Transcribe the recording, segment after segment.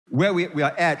where we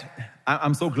are at,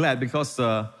 I'm so glad because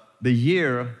the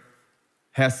year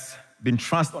has been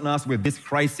thrust on us with this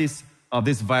crisis of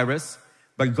this virus,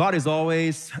 but God is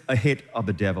always ahead of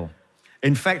the devil.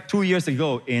 In fact, 2 years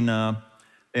ago in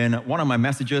one of my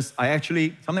messages,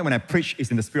 something when I preach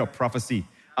is in the spirit of prophecy.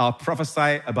 I'll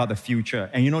prophesy about the future.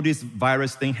 And you know this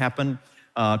virus thing happened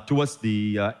towards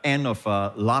the end of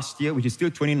last year, which is still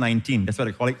 2019. That's why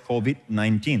they call it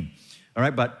COVID-19. All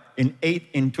right, but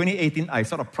in 2018, I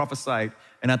sort of prophesied,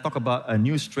 and I talk about a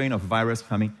new strain of virus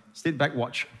coming. Sit back,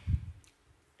 watch.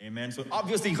 Amen. So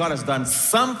obviously God has done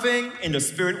something in the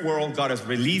spirit world. God has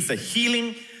released a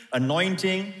healing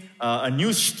anointing, a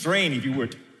new strain, if you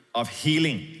would, of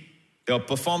healing. They'll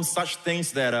perform such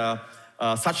things that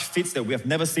such feats that we have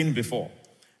never seen before.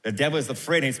 The devil is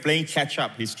afraid and he's playing catch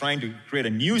up. He's trying to create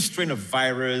a new strain of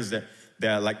virus that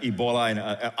are like Ebola and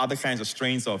other kinds of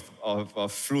strains of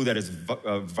flu that is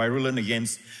virulent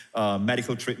against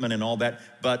medical treatment and all that.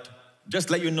 But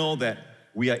just let you know that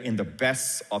we are in the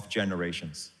best of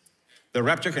generations. The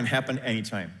rapture can happen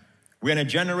anytime. We're in a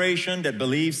generation that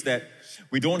believes that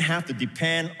we don't have to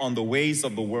depend on the ways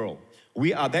of the world.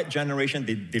 We are that generation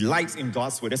that delights in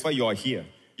God's word. That's why you are here.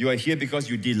 You are here because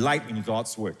you delight in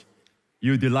God's word.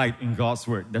 You delight in God's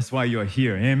word. That's why you are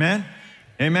here. Amen?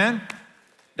 Amen?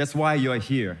 That's why you are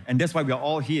here. And that's why we are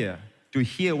all here, to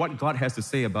hear what God has to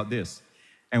say about this.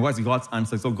 And what's God's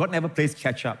answer. So God never plays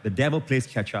catch up. The devil plays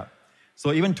catch up.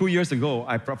 So even 2 years ago,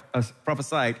 I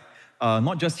prophesied,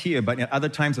 not just here, but in other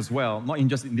times as well, not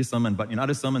just in this sermon, but in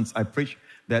other sermons, I preached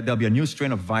that there'll be a new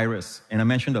strain of virus. And I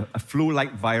mentioned a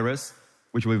flu-like virus,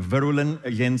 which will be virulent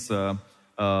against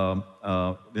medical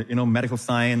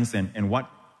science and what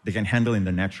they can handle in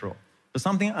the natural. So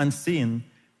something unseen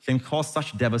can cause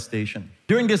such devastation.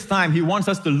 During this time, he wants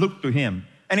us to look to him.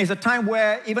 And it's a time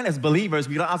where, even as believers,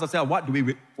 we gotta ask ourselves, what do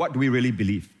we really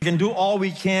believe? We can do all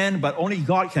we can, but only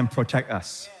God can protect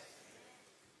us.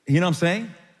 You know what I'm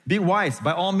saying? Be wise.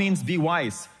 By all means, be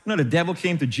wise. You know, the devil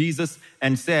came to Jesus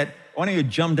and said, why don't you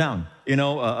jump down? You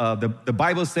know, the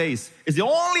Bible says, it's the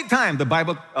only time the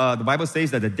Bible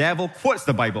says that the devil quotes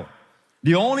the Bible.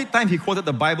 The only time he quoted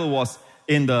the Bible was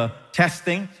in the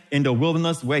testing in the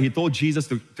wilderness, where he told Jesus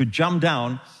to jump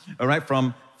down, all right,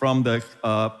 from the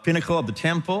pinnacle of the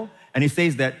temple. And he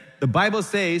says that the Bible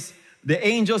says the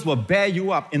angels will bear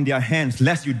you up in their hands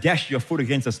lest you dash your foot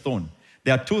against a stone.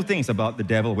 There are two things about the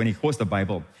devil when he quotes the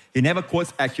Bible. He never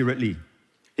quotes accurately.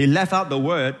 He left out the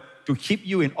word to keep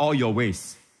you in all your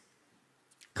ways.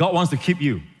 God wants to keep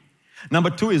you. Number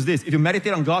two is this. If you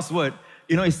meditate on God's word,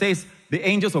 you know, it says the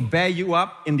angels will bear you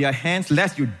up in their hands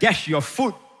lest you dash your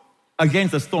foot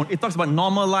against a stone. It talks about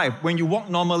normal life. When you walk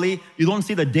normally, you don't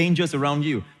see the dangers around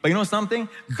you. But you know something?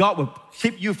 God will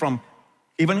keep you from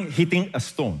even hitting a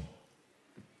stone.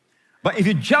 But if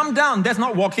you jump down, that's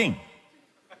not walking.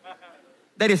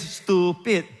 That is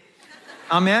stupid.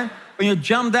 Amen? When you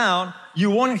jump down,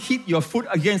 you won't hit your foot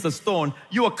against a stone.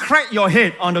 You will crack your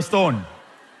head on the stone.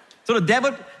 So the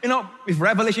devil, you know, with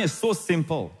Revelation, is so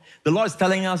simple. The Lord is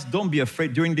telling us, don't be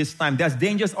afraid during this time. There's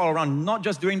dangers all around, not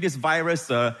just during this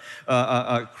virus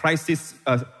crisis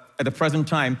at the present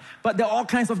time, but there are all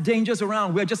kinds of dangers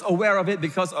around. We're just aware of it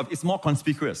because it's more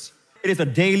conspicuous. It is a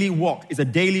daily walk. It's a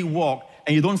daily walk,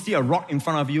 and you don't see a rock in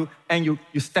front of you, and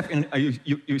you step in,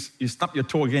 you stub your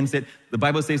toe against it. The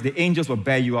Bible says the angels will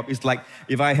bear you up. It's like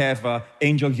if I have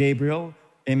Angel Gabriel,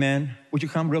 amen. Would you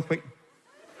come real quick?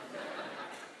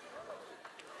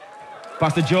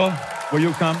 Pastor Joe, will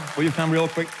you come? Will you come real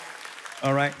quick?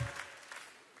 All right.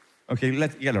 Okay,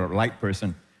 let's get a light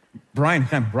person. Brian,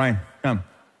 come. Brian, come.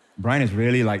 Brian is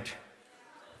really light.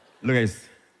 Look at his,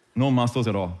 no muscles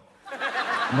at all.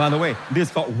 By the way, this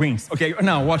is called wings. Okay,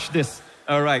 now watch this.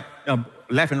 All right,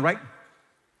 left and right.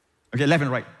 Okay, left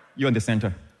and right. You're in the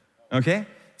center. Okay?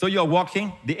 So you're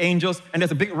walking, the angels, and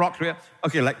there's a big rock here.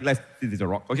 Okay, this is a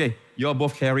rock. Okay, you'll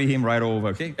both carry him right over,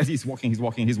 okay? As he's walking. Okay,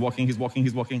 walk.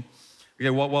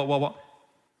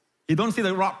 He don't see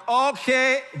the rock.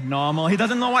 Okay, normal. He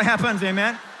doesn't know what happens,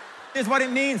 amen? This is what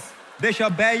it means. They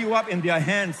shall bear you up in their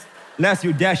hands, lest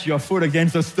you dash your foot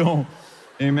against a stone.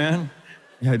 Amen?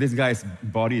 Yeah, this guy's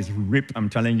body is ripped, I'm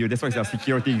telling you. That's why he's a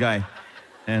security guy.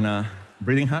 And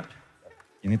breathing hard?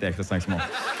 You need to exercise more.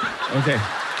 Okay.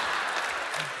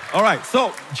 All right,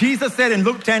 so Jesus said in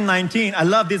Luke 10:19, I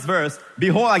love this verse,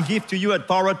 behold, I give to you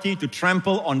authority to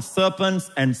trample on serpents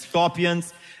and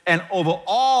scorpions and over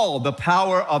all the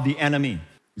power of the enemy.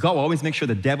 God will always make sure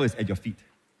the devil is at your feet.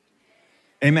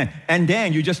 Amen. And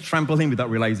then you just trample him without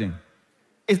realizing.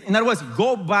 In other words,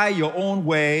 go by your own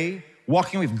way,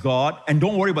 walking with God, and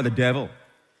don't worry about the devil.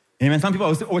 Amen. Some people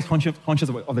are always conscious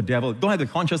of the devil. Don't have to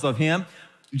be conscious of him.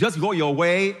 You just go your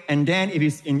way, and then if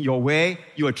he's in your way,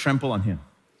 you will trample on him.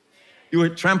 You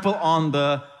will trample on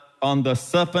the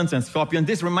serpents and scorpions.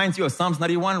 This reminds you of Psalms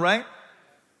 91, right?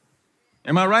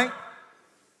 Am I right?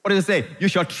 What does it say? You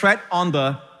shall tread on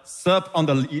the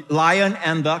lion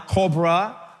and the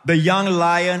cobra, the young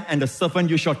lion and the serpent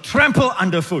you shall trample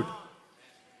underfoot.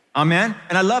 Amen.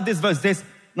 And I love this verse. It says,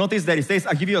 notice that it says,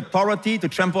 I give you authority to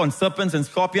trample on serpents and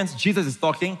scorpions. Jesus is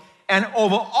talking. And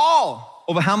over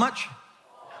how much?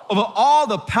 Over all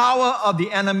the power of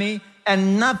the enemy,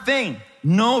 and nothing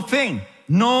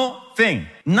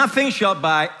shall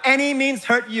by any means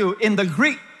hurt you. In the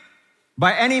Greek,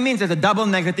 by any means is a double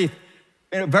negative.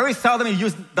 Very seldom you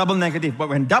use double negative, but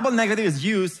when double negative is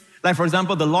used, like for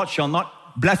example, the Lord shall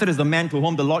not, blessed is the man to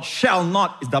whom the Lord shall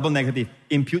not, is double negative,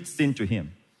 impute sin to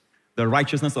him. The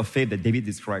righteousness of faith that David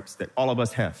describes, that all of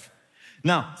us have.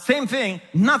 Now, same thing,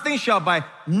 nothing shall by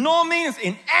no means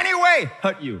in any way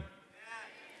hurt you.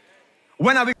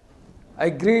 When are we? I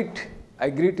greet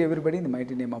everybody in the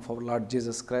mighty name of our Lord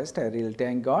Jesus Christ. I really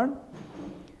thank God.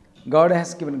 God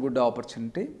has given good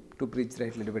opportunity to preach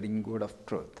rightly dividing word of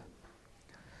truth.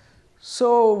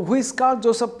 So, who is called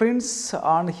Joseph Prince,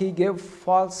 and he gave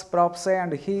false prophecy,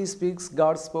 and he speaks,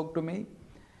 God spoke to me.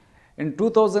 In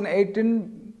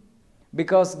 2018,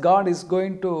 because God is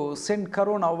going to send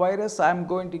coronavirus, I am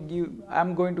going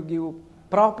to give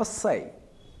prophecy.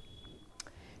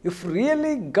 If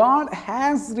really God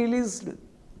has released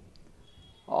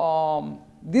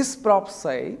this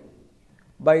prophecy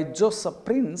by Joseph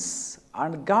Prince,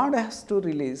 and God has to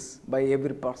release by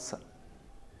every person.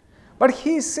 But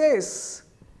he says,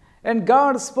 and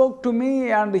God spoke to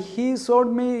me and he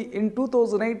showed me in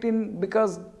 2018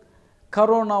 because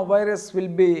coronavirus will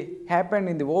be happen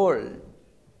in the world.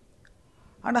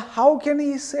 And how can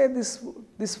he say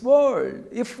this word?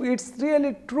 If it's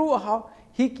really true, how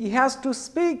he has to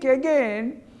speak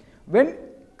again when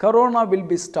corona will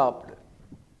be stopped.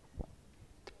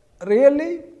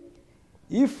 Really,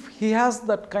 if he has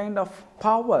that kind of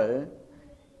power,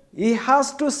 he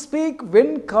has to speak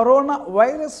when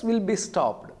coronavirus will be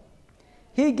stopped.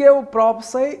 He gave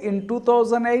prophecy in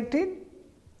 2018,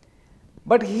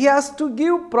 but he has to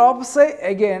give prophecy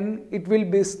again, it will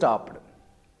be stopped.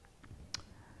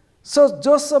 So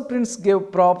Joseph Prince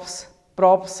gave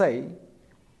prophecy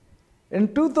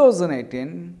in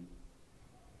 2018.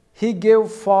 He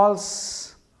gave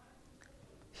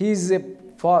he is a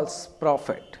false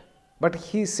prophet, but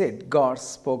he said, God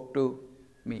spoke to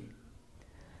me.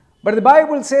 But the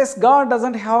Bible says God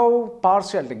doesn't have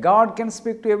partiality. God can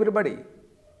speak to everybody.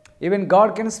 Even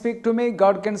God can speak to me,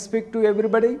 God can speak to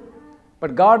everybody.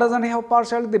 But God doesn't have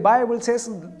partiality. The Bible says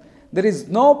there is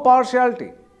no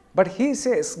partiality. But he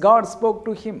says God spoke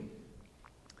to him.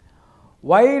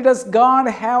 Why does God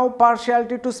have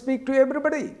partiality to speak to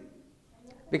everybody?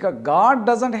 Because God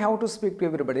doesn't have to speak to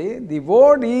everybody. The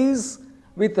word is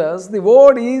with us. The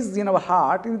word is in our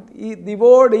heart. The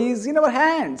word is in our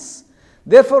hands.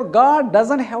 Therefore, God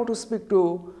doesn't have to speak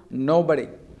to nobody.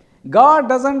 God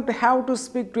doesn't have to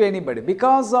speak to anybody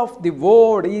because of the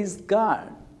word is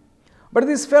God. But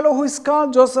this fellow who is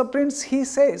called Joseph Prince, he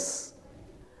says,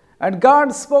 and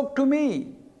God spoke to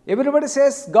me. Everybody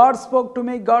says, God spoke to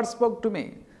me, God spoke to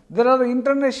me. There are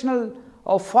international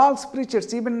false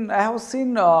preachers. Even I have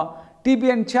seen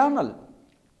TBN channel.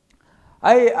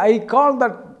 I call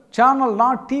that channel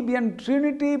not TBN,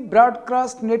 Trinity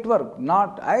Broadcast Network.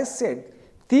 Not, I said,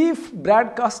 Thief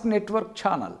Broadcast Network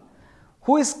channel.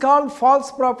 Who is called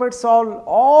false prophets,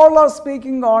 all are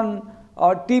speaking on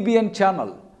TBN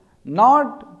channel.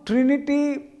 Not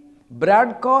Trinity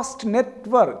Broadcast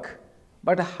Network.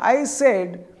 But I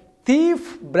said,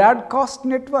 Thief Broadcast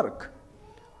Network.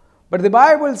 But the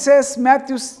Bible says,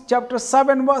 Matthew chapter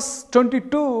 7 verse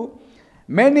 22,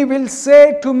 many will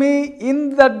say to me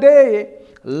in the day,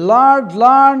 Lord,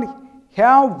 Lord,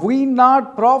 have we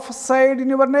not prophesied in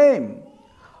your name?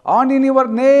 And in your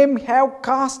name have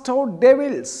cast out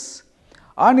devils,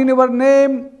 and in your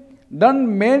name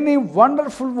done many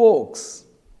wonderful works.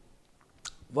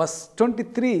 Verse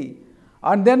 23,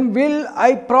 and then will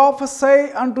I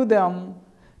prophesy unto them,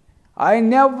 I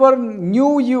never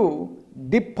knew you,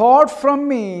 depart from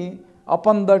me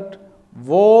upon that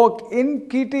walk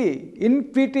iniquity.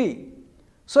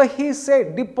 So he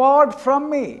said, depart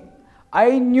from me.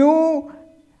 I never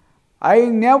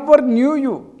knew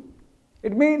you.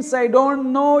 It means I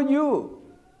don't know you.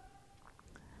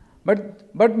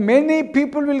 But many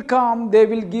people will come, they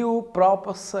will give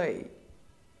prophecy.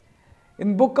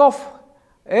 In book of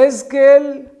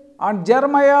Ezekiel and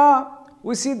Jeremiah,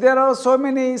 we see there are so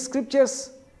many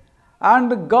scriptures,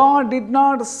 and God did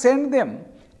not send them.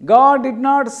 God did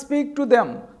not speak to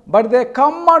them. but they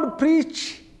come and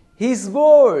preach His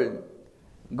word.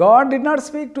 God did not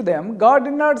speak to them, God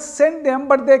did not send them,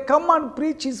 but they come and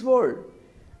preach His word.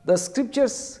 The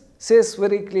scriptures says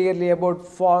very clearly about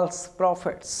false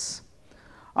prophets.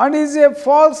 And he is a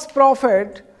false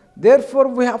prophet, therefore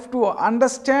we have to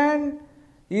understand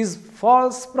his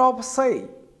false prophecy.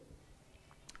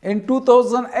 In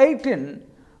 2018,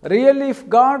 really if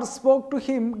God spoke to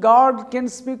him, God can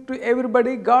speak to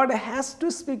everybody, God has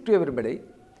to speak to everybody.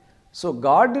 So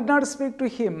God did not speak to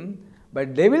him,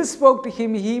 but devil spoke to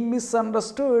him. He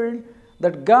misunderstood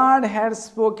that God had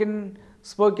spoken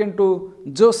to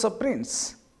Joseph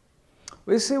Prince.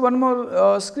 We see one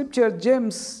more scripture,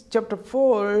 James chapter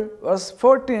 4, verse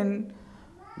 14.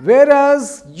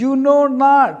 Whereas you know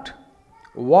not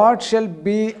what shall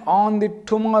be on the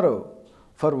tomorrow,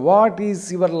 for what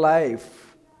is your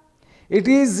life? It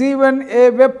is even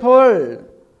a vapor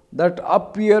that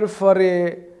appear for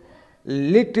a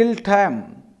little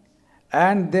time,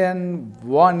 and then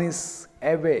one is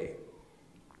away.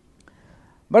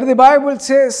 But the Bible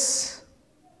says,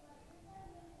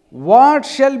 what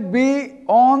shall be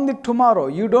on the tomorrow?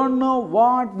 You don't know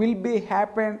what will be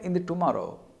happen in the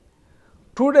tomorrow.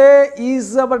 Today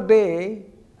is our day,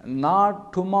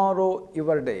 not tomorrow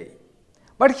your day.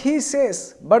 But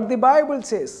the Bible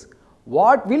says,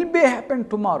 what will be happen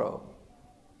tomorrow?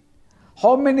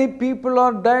 How many people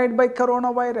are died by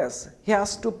coronavirus? He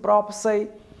has to prophesy.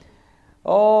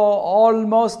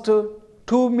 Almost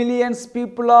 2 million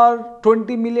people or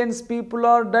 20 million people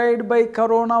are died by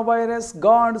coronavirus.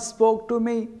 God spoke to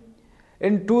me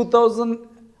in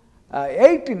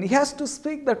 2018. He has to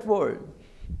speak that word.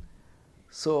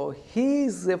 So he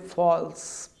is a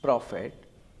false prophet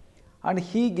and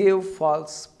he gave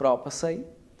false prophecy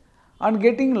and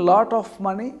getting lot of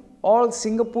money. All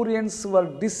Singaporeans were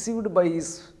deceived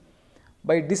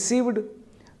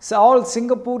all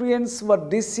Singaporeans were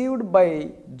deceived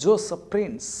by Joseph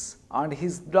Prince and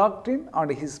his doctrine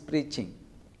and his preaching.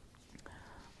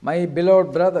 My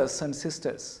beloved brothers and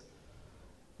sisters,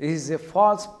 he is a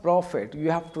false prophet.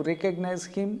 You have to recognize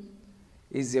him.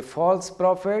 He is a false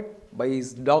prophet by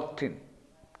his doctrine.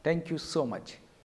 Thank you so much.